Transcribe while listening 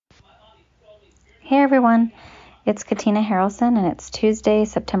Hey everyone, it's Katina Harrelson and it's Tuesday,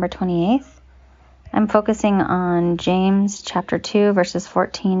 September 28th. I'm focusing on James chapter 2, verses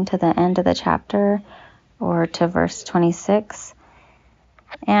 14 to the end of the chapter, or to verse 26.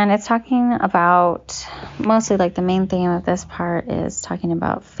 And it's talking about, mostly like the main theme of this part is talking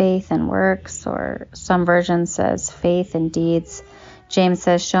about faith and works, or some version says faith and deeds. James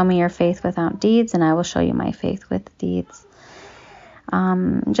says, show me your faith without deeds and I will show you my faith with deeds.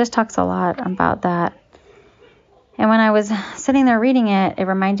 Just talks a lot about that. And when I was sitting there reading it, it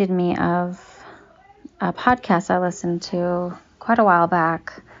reminded me of a podcast I listened to quite a while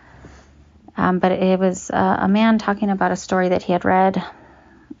back. But it was a man talking about a story that he had read.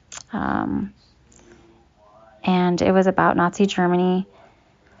 And it was about Nazi Germany.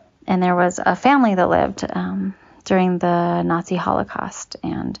 And there was a family that lived during the Nazi Holocaust.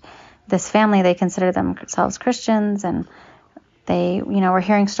 And this family, they considered themselves Christians, and they, were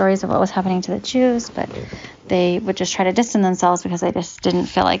hearing stories of what was happening to the Jews, but they would just try to distance themselves because they just didn't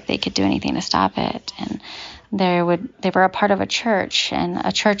feel like they could do anything to stop it. And they were a part of a church, and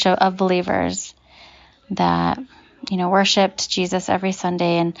a church of believers that, worshiped Jesus every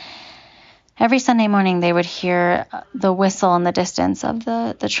Sunday. And every Sunday morning they would hear the whistle in the distance of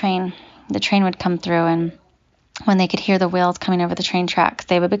the train. The train would come through, and when they could hear the wheels coming over the train tracks,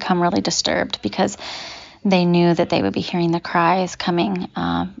 they would become really disturbed because they knew that they would be hearing the cries coming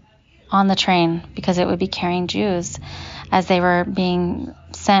on the train, because it would be carrying Jews as they were being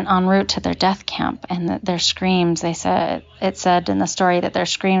sent en route to their death camp. And their screams, it said in the story that their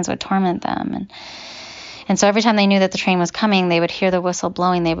screams would torment them. And so every time they knew that the train was coming, they would hear the whistle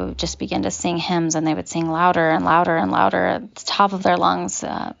blowing, they would just begin to sing hymns, and they would sing louder and louder and louder at the top of their lungs,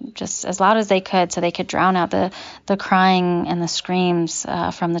 just as loud as they could, so they could drown out the crying and the screams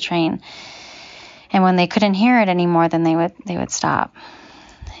from the train. And when they couldn't hear it anymore, then they would stop.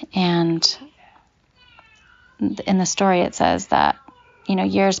 And in the story it says that,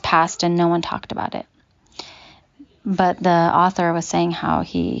 years passed and no one talked about it. But the author was saying how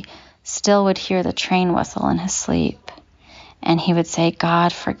he still would hear the train whistle in his sleep. And he would say,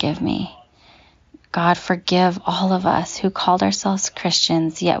 God, forgive me. God, forgive all of us who called ourselves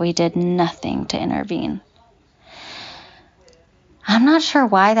Christians, yet we did nothing to intervene. I'm not sure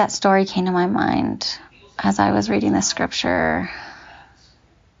why that story came to my mind as I was reading the scripture,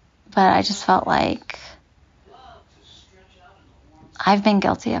 but I just felt like I've been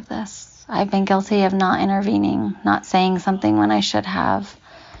guilty of this. I've been guilty of not intervening, not saying something when I should have,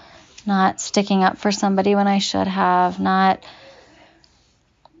 not sticking up for somebody when I should have, not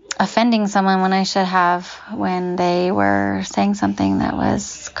offending someone when I should have, when they were saying something that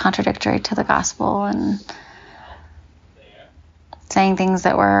was contradictory to the gospel, and saying things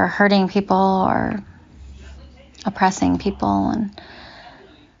that were hurting people or oppressing people. And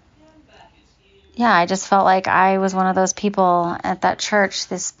I just felt like I was one of those people at that church,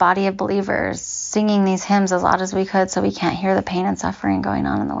 this body of believers, singing these hymns as loud as we could so we can't hear the pain and suffering going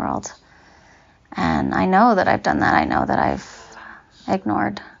on in the world. And I know that I've done that. I know that I've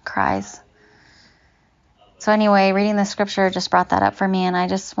ignored cries. So anyway, reading the scripture just brought that up for me, and I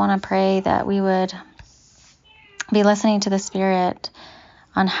just want to pray that we would be listening to the Spirit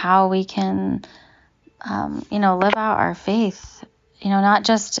on how we can, live out our faith. Not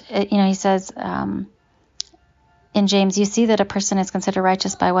just, he says in James, you see that a person is considered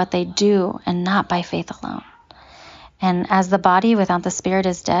righteous by what they do and not by faith alone. And as the body without the Spirit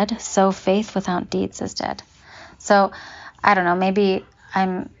is dead, so faith without deeds is dead. So, I don't know, maybe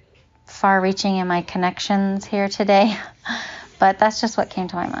I'm far-reaching in my connections here today, but that's just what came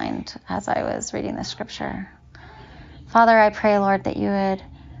to my mind as I was reading the scripture. Father, I pray, Lord, that you would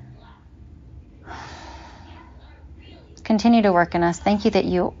continue to work in us. Thank you that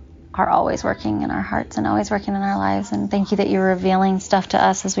you are always working in our hearts and always working in our lives. And thank you that you're revealing stuff to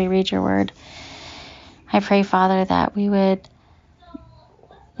us as we read your word. I pray, Father, that we would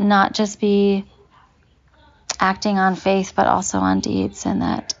not just be acting on faith, but also on deeds, and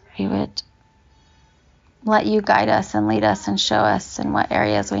that we would let you guide us and lead us and show us in what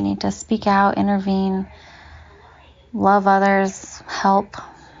areas we need to speak out, intervene, love others, help,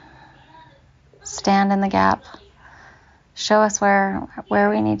 stand in the gap. Show us where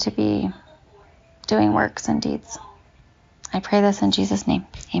we need to be doing works and deeds. I pray this in Jesus' name.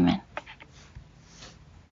 Amen.